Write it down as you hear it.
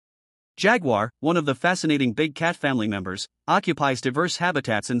Jaguar, one of the fascinating big cat family members, occupies diverse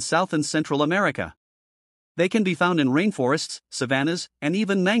habitats in South and Central America. They can be found in rainforests, savannas, and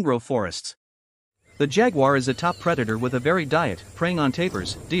even mangrove forests. The jaguar is a top predator with a varied diet, preying on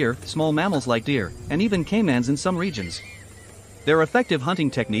tapirs, deer, small mammals like deer, and even caimans in some regions. Their effective hunting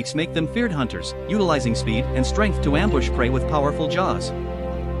techniques make them feared hunters, utilizing speed and strength to ambush prey with powerful jaws.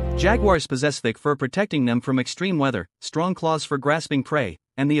 Jaguars possess thick fur protecting them from extreme weather, strong claws for grasping prey,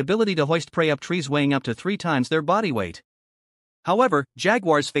 and the ability to hoist prey up trees weighing up to 3 times their body weight. However,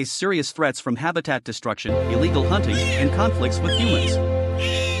 jaguars face serious threats from habitat destruction, illegal hunting, and conflicts with humans.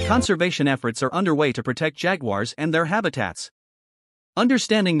 Conservation efforts are underway to protect jaguars and their habitats.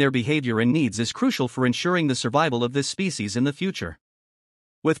 Understanding their behavior and needs is crucial for ensuring the survival of this species in the future.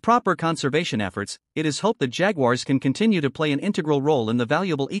 With proper conservation efforts, it is hoped that jaguars can continue to play an integral role in the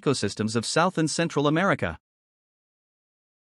valuable ecosystems of South and Central America.